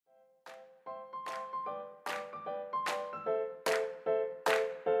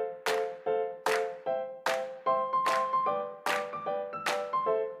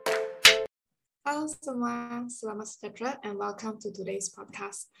Halo semua, selamat sejahtera and welcome to today's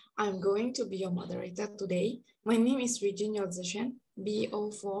podcast. I'm going to be your moderator today. My name is Regine Yozishan,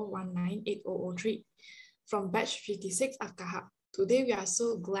 B04198003 from batch 56 FKH. Today we are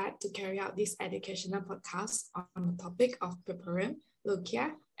so glad to carry out this educational podcast on the topic of Puerputium,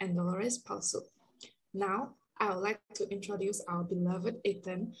 Lochia, and Dolores palsu. Now, I would like to introduce our beloved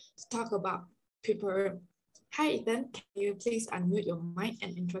Ethan to talk about Puerputium. Hi Ethan, can you please unmute your mic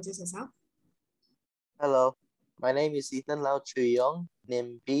and introduce yourself? Hello, my name is Ethan Lau Chuyong,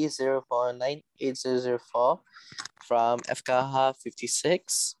 NIM B049804 from FKH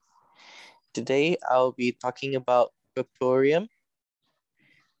 56. Today I'll be talking about Puerputium.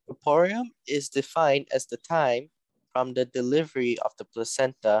 Puerputium is defined as the time from the delivery of the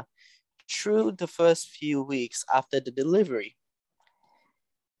placenta through the first few weeks after the delivery.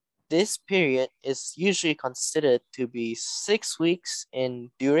 This period is usually considered to be 6 weeks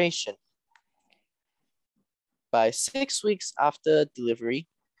in duration. By 6 weeks after delivery,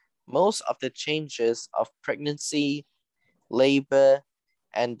 most of the changes of pregnancy, labor,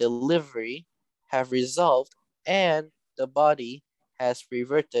 and delivery have resolved and the body has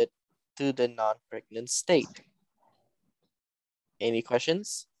reverted to the non-pregnant state. Any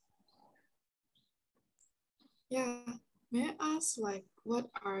questions? Yeah, may I ask what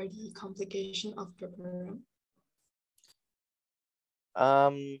are the complications of Puerputium?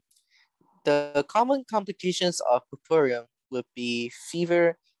 The common complications of Puerputium would be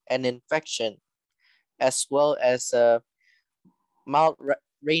fever and infection, as well as mild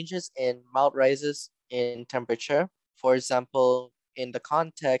rises in temperature, for example, in the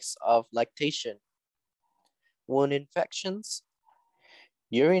context of lactation, wound infections,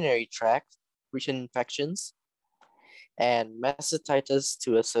 urinary tract infections, and mastitis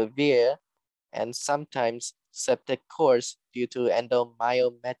to a severe and sometimes septic course due to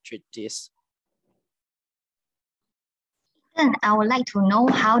endomyometritis. Then I would like to know,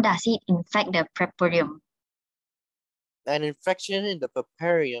 how does it infect the Puerputium? An infection in the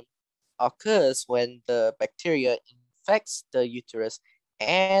puerperium occurs when the bacteria infects the uterus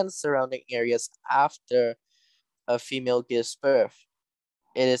and surrounding areas after a female gives birth.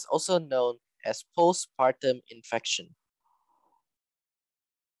 It is also known as postpartum infection.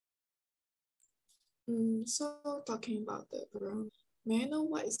 So talking about the Puerperium, may I know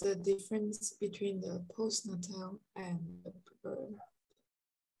what is the difference between the postnatal and the Puerperium?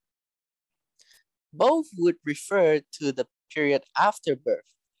 Both would refer to the period after birth.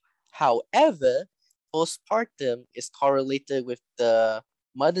 However, postpartum is correlated with the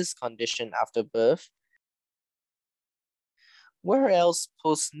mother's condition after birth, whereas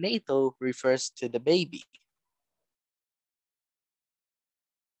postnatal refers to the baby.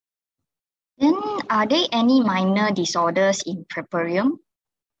 Then are there any minor disorders in Puerperium?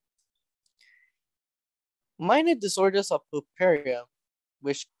 Minor disorders of puerperium,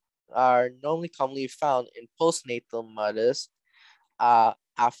 which are normally commonly found in postnatal mothers, are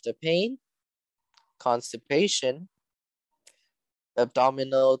after pain, constipation,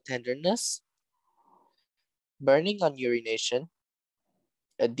 abdominal tenderness, burning on urination,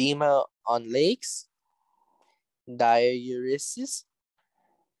 edema on legs, diuresis,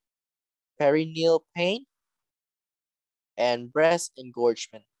 perineal pain, and breast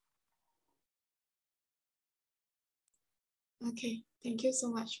engorgement. Okay, thank you so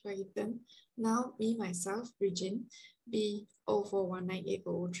much for Ethan. Now, me, myself, Regine,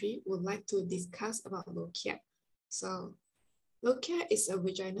 B04198003, would like to discuss about Lochia. So, Lochia is a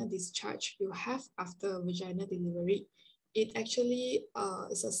vaginal discharge you have after vaginal delivery. It actually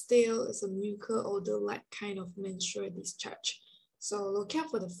is a stale, it's a mucus odor-like kind of menstrual discharge. So Lochia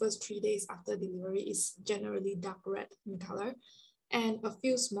for the first 3 days after delivery is generally dark red in color, and a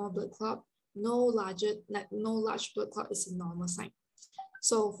few small blood clots. No large blood clot is a normal sign.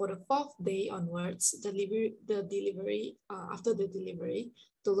 So for the 4th day onwards, after the delivery,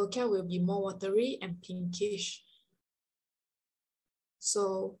 the Lochia will be more watery and pinkish.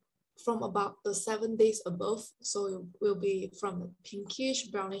 So from about the 7 days above, so it will be from the pinkish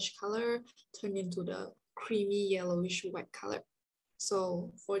brownish color turn into the creamy yellowish white color. So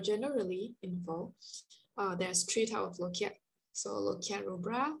for generally info, there's 3 types of Lochia. So Lochia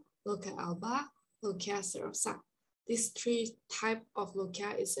rubra, Lochia alba, Lochia serosa. These 3 types of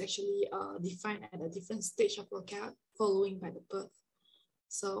Lochia is actually defined at a different stage of Lochia following by the birth.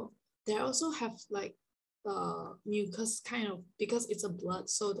 So they also have mucus kind of, because it's a blood,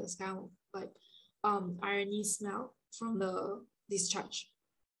 so there's kind of irony smell from the discharge.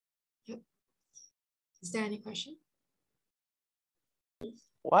 Yep. Is there any question?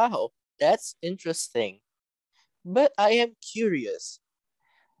 Wow, that's interesting. But I am curious.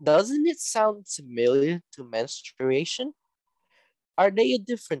 Doesn't it sound similar to menstruation? Are they a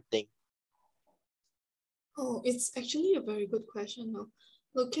different thing? Oh, it's actually a very good question. No?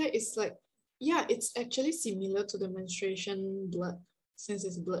 Lochia is like, yeah, it's actually similar to the menstruation blood, since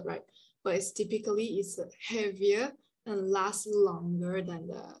it's blood, right? But it's typically heavier and lasts longer than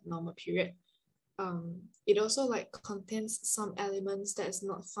the normal period. It also like contains some elements that is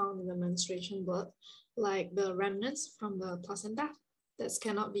not found in the menstruation blood, like the remnants from the placenta that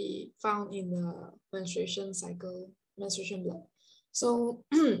cannot be found in the menstruation cycle, menstruation blood. So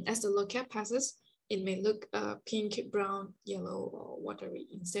as the lochia passes, it may look pink, brown, yellow, or watery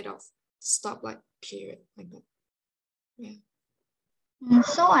instead of stop like period like that. Yeah.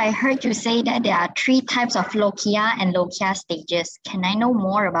 So I heard you say that there are 3 types of lochia and lochia stages. Can I know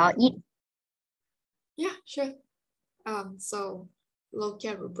more about it? Yeah, sure. So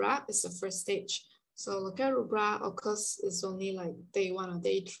Lochia rubra is the first stage. So Lochia rubra occurs is only like day 1 or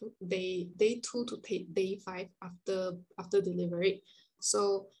day 2 to day 5 after delivery.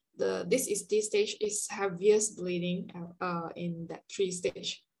 So this stage is heaviest bleeding in that 3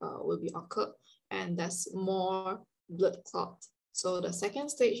 stage will be occur, and that's more blood clot. So the second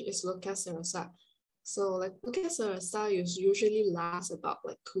stage is Lochia serosa. So like Lochia serosa usually lasts about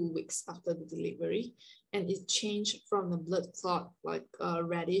like 2 weeks after the delivery, and it changed from the blood clot, like a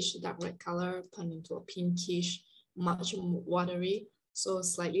reddish, dark red color, turned into a pinkish, much watery, so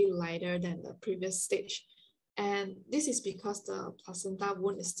slightly lighter than the previous stage. And this is because the placenta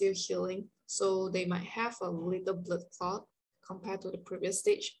wound is still healing, so they might have a little blood clot compared to the previous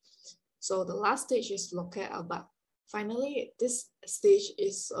stage. So the last stage is Lochia alba. Finally, this stage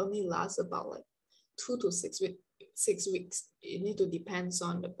is only lasts about like 2 to 6 weeks. It need to depends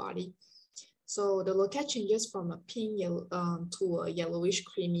on the body. So the lochia changes from a pink yellow to a yellowish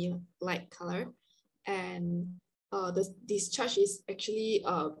creamy light color, and the discharge is actually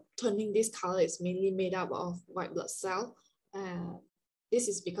turning this color is mainly made up of white blood cell. This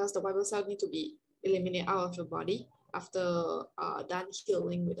is because the white blood cell need to be eliminated out of the body after done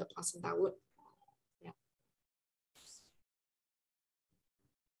healing with the placenta wound. Yeah.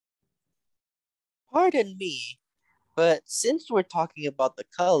 Pardon me, but since we're talking about the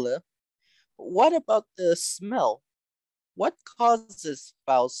color, what about the smell? What causes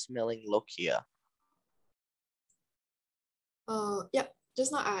foul-smelling lochia? Yeah,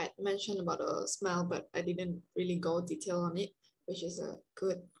 just now I mentioned about the smell, but I didn't really go detail on it, which is a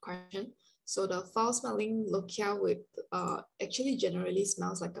good question. So the foul smelling lochia with actually generally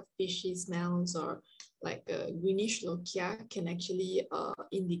smells like a fishy smells, or like a greenish lochia can actually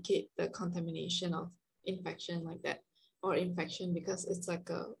indicate the contamination of infection like that, or infection because it's like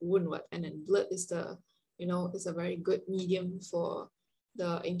a wound, and then blood is is a very good medium for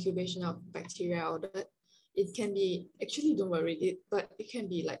the incubation of bacteria or that. It can be actually, don't worry, but it can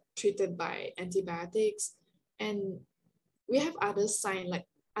be like treated by antibiotics, and we have other sign like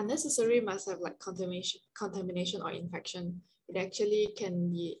unnecessary must have like contamination or infection. It actually can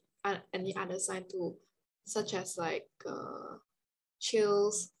be any other sign too, such as like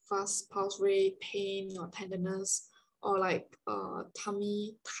chills, fast pulse rate, pain or tenderness, or like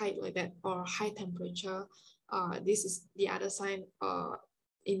tummy tight like that, or high temperature. This is the other sign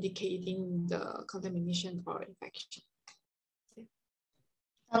indicating the contamination or infection.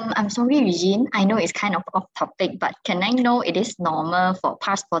 I'm sorry, Regine. I know it's kind of off topic, but can I know it is normal for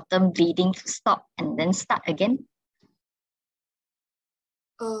postpartum bleeding to stop and then start again?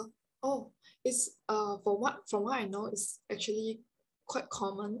 It's from what I know, it's actually quite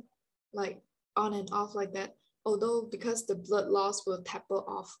common, like on and off like that. Although because the blood loss will taper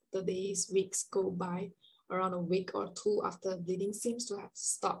off the days, weeks go by, around a week or 2 after bleeding seems to have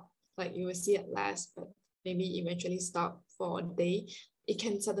stopped. Like you will see it last, but maybe eventually stop for a day. It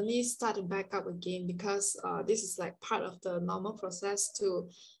can suddenly start back up again because this is like part of the normal process to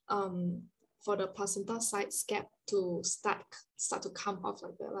for the placenta side scab to start to come off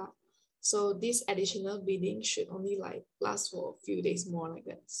like that. So this additional bleeding should only like last for a few days more like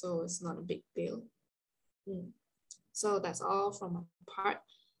that. So it's not a big deal. So that's all from my part.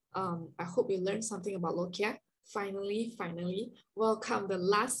 I hope you learned something about Lochia. Finally, welcome the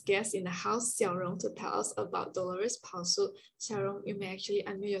last guest in the house, Xiao, to tell us about Dolores palsu. Xiao, you may actually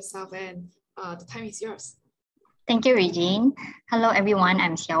unmute yourself, and the time is yours. Thank you, Regine. Hello, everyone.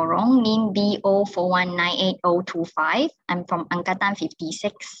 I'm Xiao Rong, NIM BO4198025. I'm from Angkatan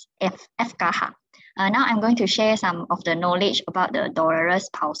 56 FKH. Now I'm going to share some of the knowledge about the Dolores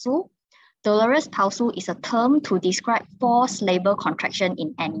palsu. Dolores palsu is a term to describe forced labor contraction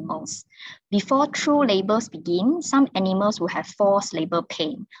in animals. Before true labors begin, some animals will have forced labor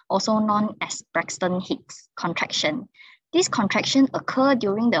pain, also known as Braxton Hicks contraction. This contraction occur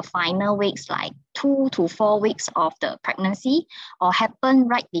during the final weeks, like 2 to 4 weeks of the pregnancy, or happen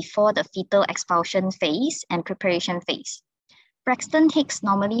right before the fetal expulsion phase and preparation phase. Braxton Hicks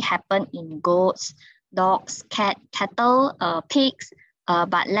normally happen in goats, dogs, cattle, pigs,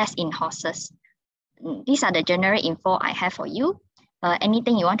 but less in horses. These are the general info I have for you.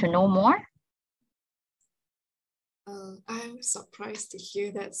 Anything you want to know more? I'm surprised to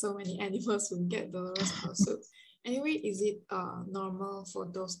hear that so many animals will get Dolores palsu. Anyway, is it normal for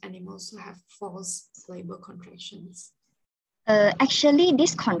those animals to have false labor contractions? Actually,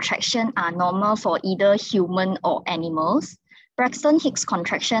 these contractions are normal for either human or animals. Braxton Hicks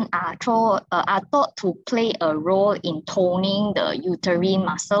contractions are thought to play a role in toning the uterine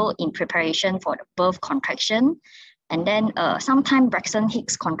muscle in preparation for the birth contraction. And then sometimes Braxton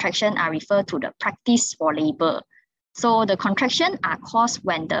Hicks contractions are referred to the practice for labor. So the contractions are caused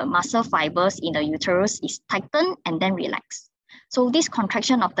when the muscle fibers in the uterus is tightened and then relaxed. So this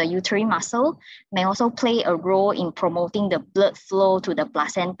contraction of the uterine muscle may also play a role in promoting the blood flow to the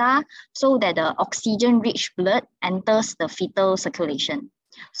placenta so that the oxygen-rich blood enters the fetal circulation.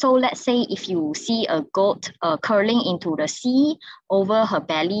 So let's say if you see a goat curling into the sea over her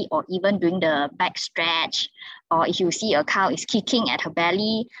belly, or even doing the back stretch, or if you see a cow is kicking at her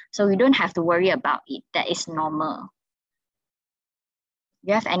belly, so you don't have to worry about it. That is normal. Do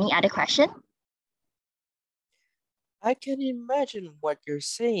you have any other question? I can imagine what you're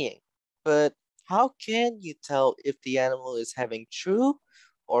saying, but how can you tell if the animal is having true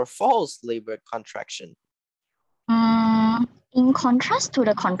or false labor contraction? In contrast to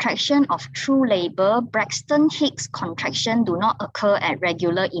the contraction of true labor, Braxton Hicks contraction do not occur at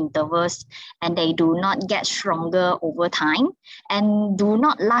regular intervals, and they do not get stronger over time and do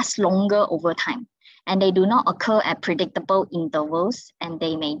not last longer over time. And they do not occur at predictable intervals, and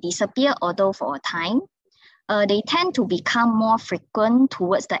they may disappear although for a time. They tend to become more frequent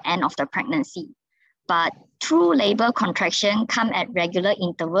towards the end of the pregnancy. But true labor contraction come at regular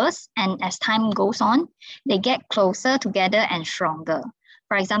intervals, and as time goes on, they get closer together and stronger.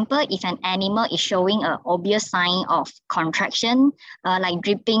 For example, if an animal is showing an obvious sign of contraction, like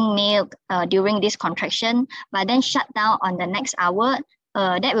dripping milk during this contraction, but then shut down on the next hour,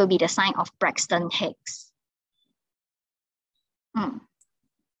 that will be the sign of Braxton Hicks. I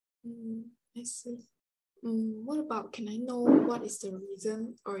see. What about, can I know what is the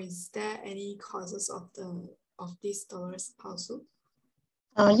reason, or is there any causes of this Dolores palsu?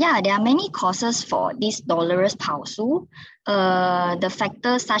 Yeah, there are many causes for this Dolores palsu. The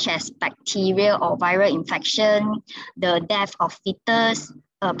factors such as bacterial or viral infection, the death of fetus,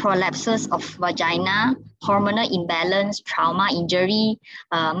 prolapses of vagina, hormonal imbalance, trauma injury,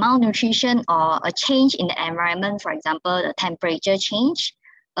 malnutrition, or a change in the environment, for example, the temperature change,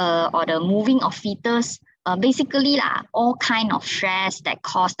 or the moving of fetus. Basically, all kind of stress that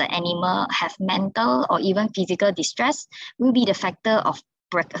cause the animal have mental or even physical distress will be the factor of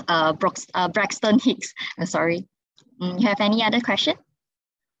Braxton Hicks. I'm sorry. You have any other question?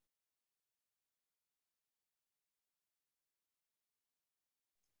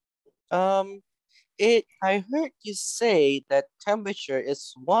 I heard you say that temperature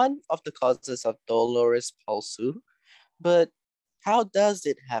is one of the causes of Dolores palsu, but how does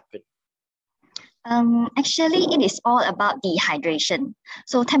it happen? Actually, it is all about dehydration.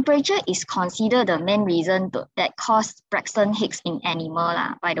 So temperature is considered the main reason that causes Braxton Hicks in animal,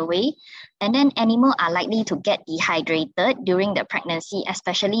 by the way. And then animals are likely to get dehydrated during the pregnancy,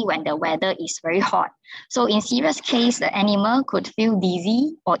 especially when the weather is very hot. So in serious case, the animal could feel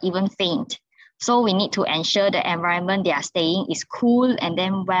dizzy or even faint. So we need to ensure the environment they are staying is cool and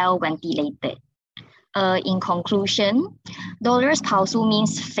then well ventilated. In conclusion, Dolores palsu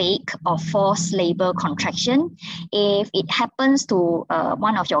means fake or false labor contraction. If it happens to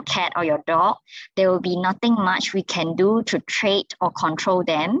one of your cat or your dog, there will be nothing much we can do to treat or control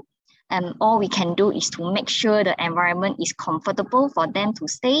them. And all we can do is to make sure the environment is comfortable for them to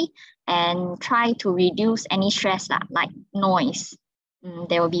stay and try to reduce any stress like noise.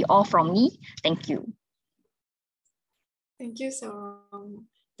 That will be all from me. Thank you. Thank you, Xiao.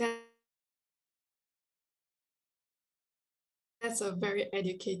 That's a very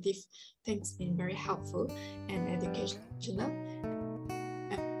educative. Thanks, been very helpful and educational.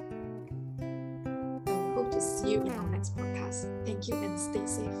 And we hope to see you in our next podcast. Thank you and stay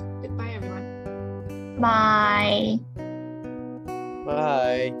safe. Goodbye, everyone. Bye.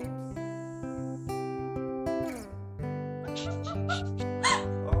 Bye.